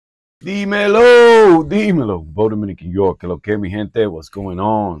Dímelo, dímelo. Bo Dominican York. Hello, que mi gente. What's going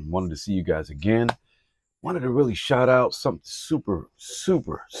on? Wanted to see you guys again. Wanted to really shout out something super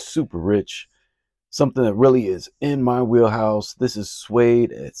rich. Something that really is in my wheelhouse. This is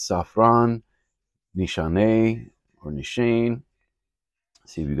Suede Et Safran, Nishane or Nishane.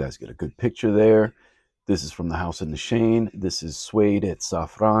 See if you guys get a good picture there. This is from the house of Nishane. This is Suede Et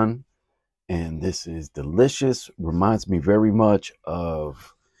Safran. And this is delicious. Reminds me very much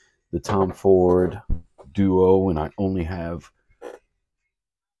of the Tom Ford duo, and I only have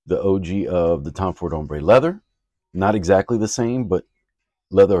the OG of the Tom Ford Ombre leather. Not exactly the same, but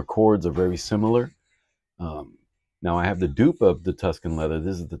leather accords are very similar. Um, Now I have the dupe of the Tuscan leather.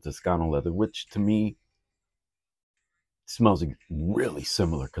 This is the Toscano leather, which to me smells really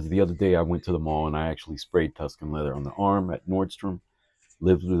similar, because the other day I went to the mall and I actually sprayed Tuscan leather on the arm at Nordstrom,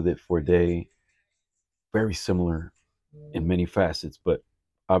 lived with it for a day. Very similar in many facets, but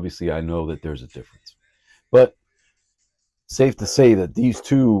obviously I know that there's a difference. But safe to say that these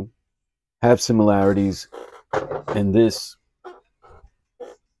two have similarities, and this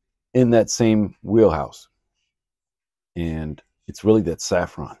in that same wheelhouse. And it's really that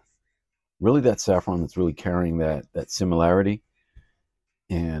saffron, that's really carrying that similarity.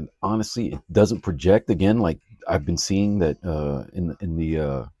 And honestly, it doesn't project, again, like I've been seeing that in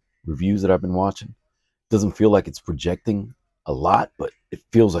the reviews that I've been watching. It doesn't feel like it's projecting a lot, but it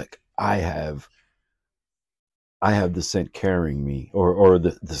feels like I have the scent carrying me, or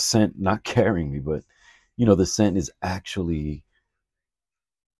the scent not carrying me, but the scent is actually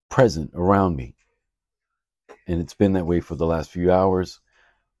present around me, and it's been that way for the last few hours.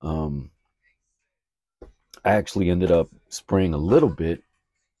 um I actually ended up spraying a little bit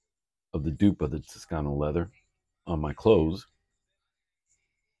of the dupe of the Toscano leather on my clothes,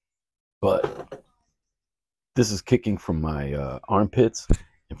 but this is kicking from my armpits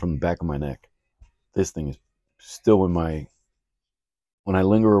and from the back of my neck. This thing is still in my, when I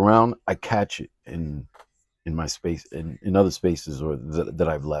linger around, I catch it in my space, in other spaces, or that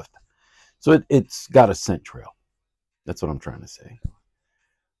I've left. So it's got a scent trail. That's what I'm trying to say.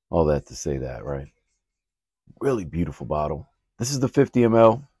 All that to say that, right? Really beautiful bottle. This is the 50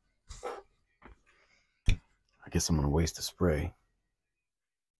 ml. I guess I'm going to waste a spray.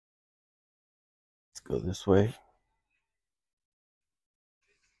 Let's go this way.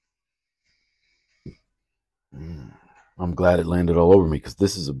 I'm glad it landed all over me, because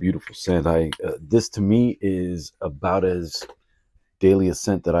this is a beautiful scent. This to me is about as daily a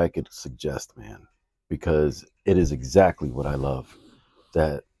scent that I could suggest, man, because it is exactly what I love.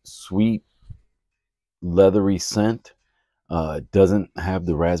 That sweet, leathery scent. Doesn't have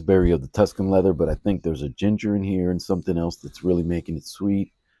the raspberry of the Tuscan leather, but I think there's a ginger in here and something else that's really making it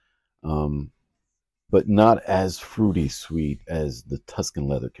sweet. But not as fruity sweet as the Tuscan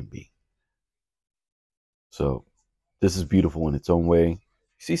leather can be. So this is beautiful in its own way. You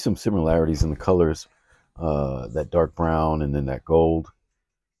see some similarities in the colors, that dark brown and then that gold.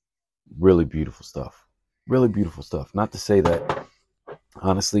 Really beautiful stuff. Really beautiful stuff. Not to say that,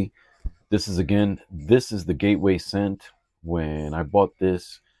 honestly, this is the gateway scent. When I bought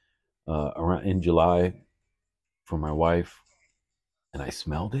this around in July for my wife, and I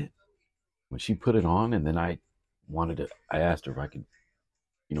smelled it when she put it on, and then I asked her if I could,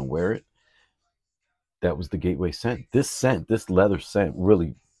 wear it. That was the gateway scent. This leather scent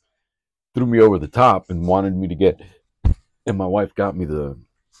really threw me over the top and wanted me to get, and my wife got me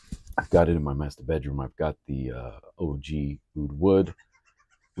I've got it in my master bedroom. I've got the OG Oud Wood,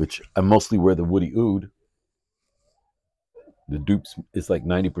 which I mostly wear the woody oud. The dupes is like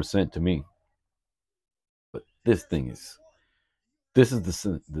 90% to me, but this thing is, this is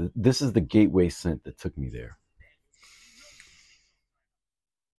the gateway scent that took me there.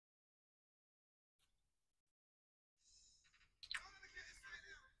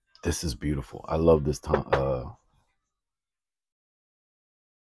 This is beautiful. I love this time.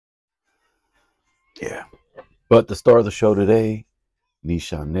 Yeah. But the star of the show today,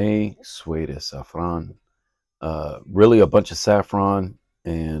 Nishane, Suede Et Safran. Really a bunch of saffron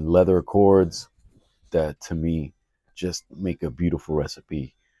and leather accords that to me just make a beautiful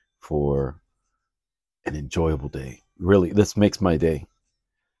recipe for an enjoyable day. Really, this makes my day.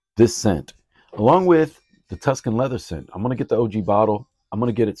 This scent, along with the Tuscan leather scent. I'm going to get the OG bottle. I'm going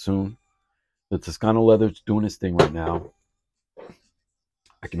to get it soon. The Toscano leather's doing its thing right now.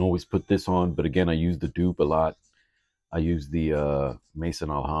 I can always put this on, but again, I use the dupe a lot. I use the Mason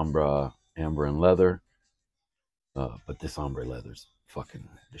Alhambra amber and leather, but this ombre leather's fucking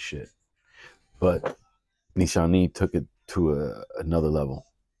the shit. But Nishane took it to another level.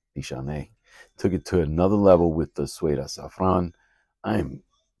 Nishane took it to another level with the Suede Et Safran. I'm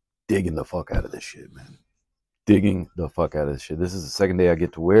digging the fuck out of this shit, man. Digging the fuck out of this shit. This is the second day I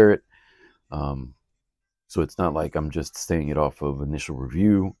get to wear it. So it's not like I'm just staying it off of initial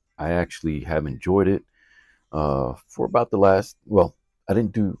review. I actually have enjoyed it for about the last, well, I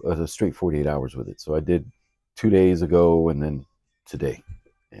didn't do a straight 48 hours with it. So I did 2 days ago and then today.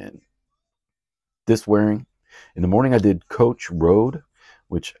 And this wearing, in the morning I did Coach Road,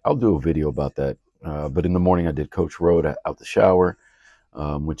 which I'll do a video about that. But in the morning I did Coach Road out the shower,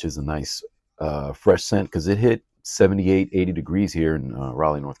 which is a nice fresh scent because it hit 78, 80 degrees here in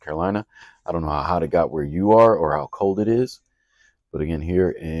Raleigh, North Carolina. I don't know how hot it got where you are or how cold it is. But again,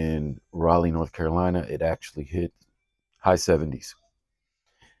 here in Raleigh, North Carolina, it actually hit high 70s.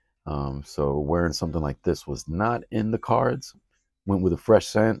 So wearing something like this was not in the cards. Went with a fresh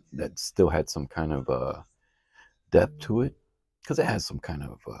scent that still had some kind of depth to it because it has some kind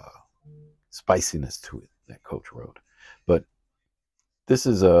of spiciness to it, that Coach Road. But this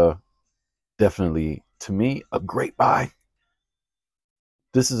is definitely, to me, a great buy.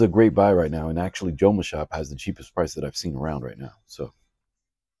 This is a great buy right now. And actually, Joma Shop has the cheapest price that I've seen around right now. So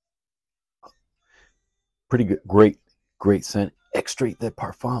pretty good, great scent. Extrait de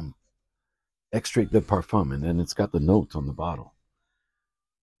Parfum. Extrait de Parfum. And then it's got the notes on the bottle.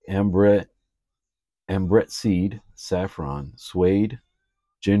 Ambrette seed, saffron, suede,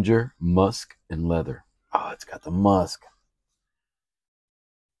 ginger, musk, and leather. Oh, it's got the musk.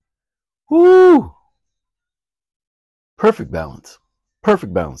 Woo! Perfect balance.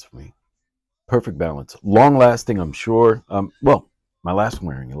 Perfect balance for me. Perfect balance. Long lasting, I'm sure. Well, my last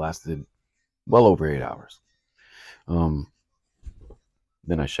wearing, it lasted well over 8 hours.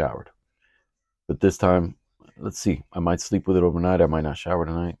 Then I showered. But this time, let's see. I might sleep with it overnight. I might not shower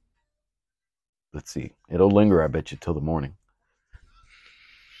tonight. Let's see. It'll linger, I bet you, till the morning.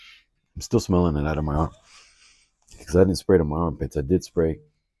 I'm still smelling it out of my arm. Because I didn't spray it on my armpits. I did spray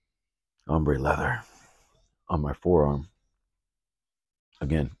ombre leather on my forearm.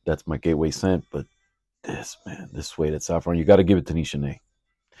 Again, that's my gateway scent. But this, man, this Suede Et Safran, you got to give it to Nishane.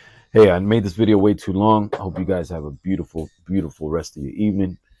 Hey, I made this video way too long. I hope you guys have a beautiful, beautiful rest of your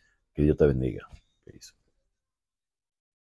evening. Que Dios te bendiga. Peace.